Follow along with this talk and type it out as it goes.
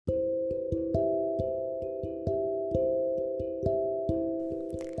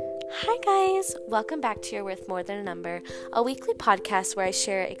Hi, guys! Welcome back to Your Worth More Than a Number, a weekly podcast where I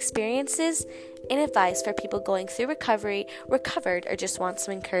share experiences and advice for people going through recovery, recovered, or just want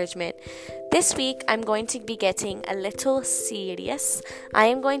some encouragement. This week, I'm going to be getting a little serious. I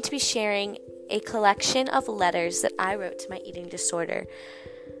am going to be sharing a collection of letters that I wrote to my eating disorder.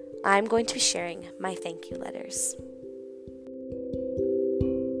 I'm going to be sharing my thank you letters.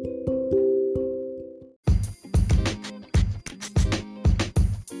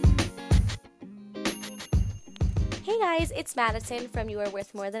 Hey guys, it's Madison from You Are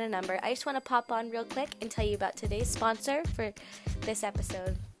Worth More Than a Number. I just want to pop on real quick and tell you about today's sponsor for this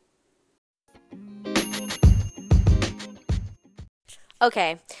episode.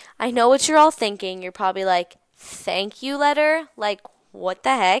 Okay, I know what you're all thinking. You're probably like, thank you letter? Like, what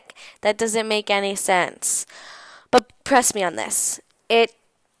the heck? That doesn't make any sense. But press me on this. It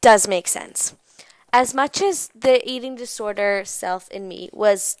does make sense. As much as the eating disorder self in me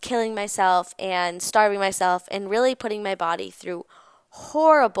was killing myself and starving myself and really putting my body through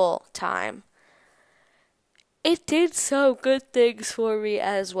horrible time, it did some good things for me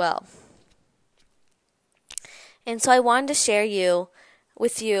as well. And so I wanted to share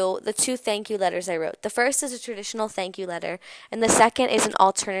with you the two thank you letters I wrote. The first is a traditional thank you letter, and the second is an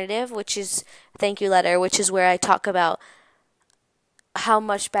alternative, which is thank you letter, which is where I talk about how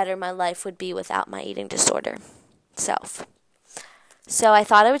much better my life would be without my eating disorder self. So I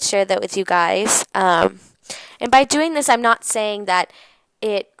thought I would share that with you guys. And by doing this, I'm not saying that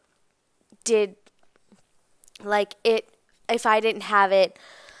it did, if I didn't have it,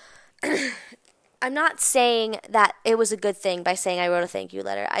 I'm not saying that it was a good thing by saying I wrote a thank you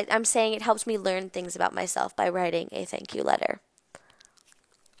letter. I'm saying it helps me learn things about myself by writing a thank you letter.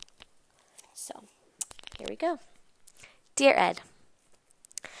 So, here we go. Dear Ed,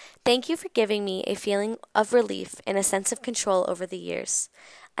 thank you for giving me a feeling of relief and a sense of control over the years.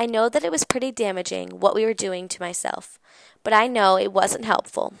 I know that it was pretty damaging what we were doing to myself, but I know it wasn't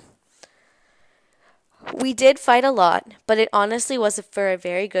helpful. We did fight a lot, but it honestly was for a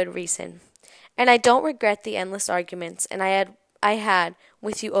very good reason. And I don't regret the endless arguments I had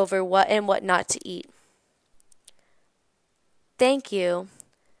with you over what and what not to eat. Thank you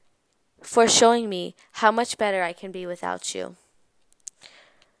for showing me how much better I can be without you.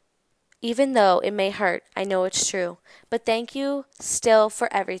 Even though it may hurt, I know it's true. But thank you still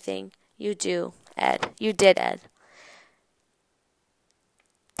for everything you do, Ed. You did, Ed.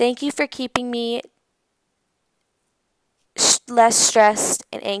 Thank you for keeping me less stressed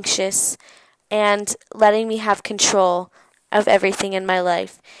and anxious and letting me have control of everything in my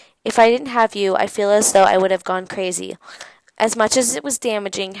life. If I didn't have you, I feel as though I would have gone crazy. As much as it was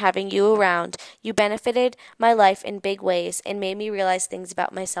damaging having you around, you benefited my life in big ways and made me realize things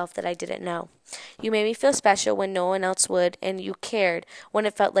about myself that I didn't know. You made me feel special when no one else would, and you cared when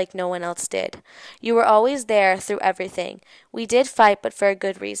it felt like no one else did. You were always there through everything. We did fight, but for a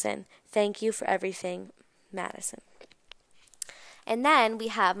good reason. Thank you for everything, Madison. And then we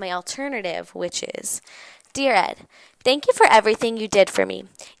have my alternative, which is, Dear Ed, thank you for everything you did for me.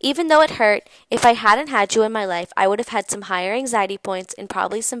 Even though it hurt, if I hadn't had you in my life, I would have had some higher anxiety points and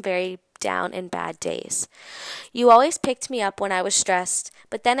probably some very down and bad days. You always picked me up when I was stressed,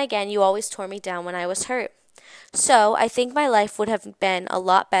 but then again, you always tore me down when I was hurt. So I think my life would have been a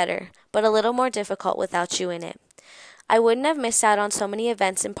lot better, but a little more difficult without you in it. I wouldn't have missed out on so many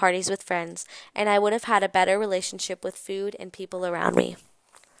events and parties with friends, and I would have had a better relationship with food and people around me.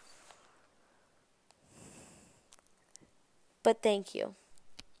 But thank you.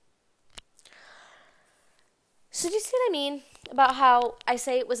 So do you see what I mean about how I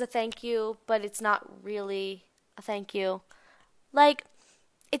say it was a thank you, but it's not really a thank you? Like,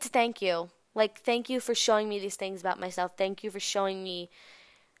 it's a thank you. Like, thank you for showing me these things about myself. Thank you for showing me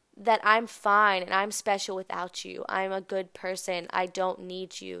that I'm fine and I'm special without you. I'm a good person. I don't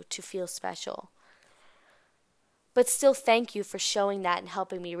need you to feel special. But still, thank you for showing that and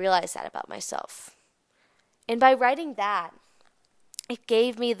helping me realize that about myself. And by writing that, it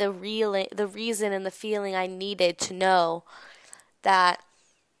gave me the reason and the feeling I needed to know that,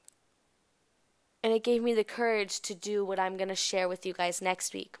 and it gave me the courage to do what I'm going to share with you guys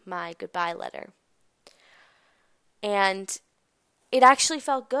next week, my goodbye letter. And it actually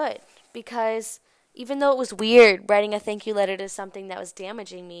felt good because even though it was weird writing a thank you letter to something that was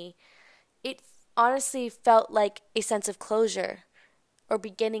damaging me, it honestly felt like a sense of closure or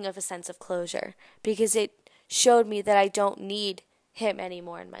beginning of a sense of closure because it showed me that I don't need him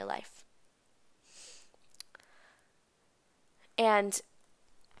anymore in my life. And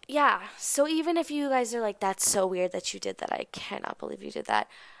yeah, so even if you guys are like, that's so weird that you did that, I cannot believe you did that.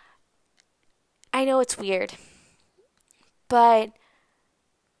 I know it's weird, but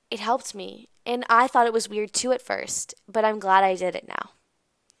it helped me. And I thought it was weird too at first, but I'm glad I did it now.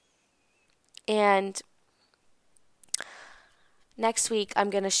 And next week,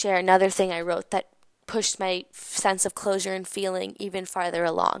 I'm going to share another thing I wrote that pushed my sense of closure and feeling even farther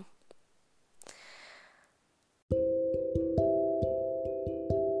along.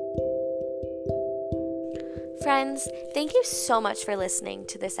 Friends, thank you so much for listening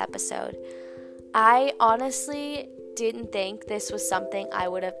to this episode. I honestly didn't think this was something I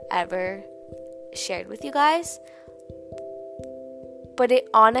would have ever shared with you guys, but it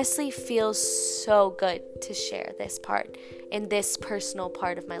honestly feels so good to share this part and this personal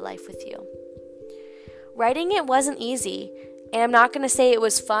part of my life with you. Writing it wasn't easy, and I'm not going to say it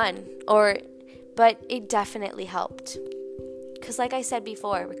was fun, but it definitely helped. Because like I said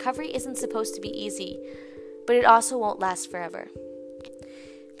before, recovery isn't supposed to be easy, but it also won't last forever.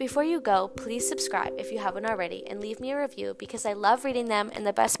 Before you go, please subscribe if you haven't already and leave me a review because I love reading them, and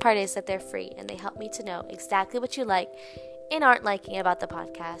the best part is that they're free and they help me to know exactly what you like and aren't liking about the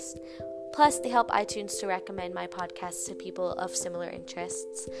podcast. Plus, they help iTunes to recommend my podcast to people of similar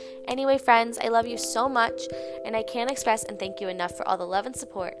interests. Anyway, friends, I love you so much, and I can't express and thank you enough for all the love and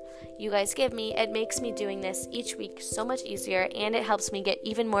support you guys give me. It makes me doing this each week so much easier, and it helps me get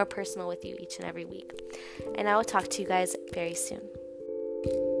even more personal with you each and every week. And I will talk to you guys very soon.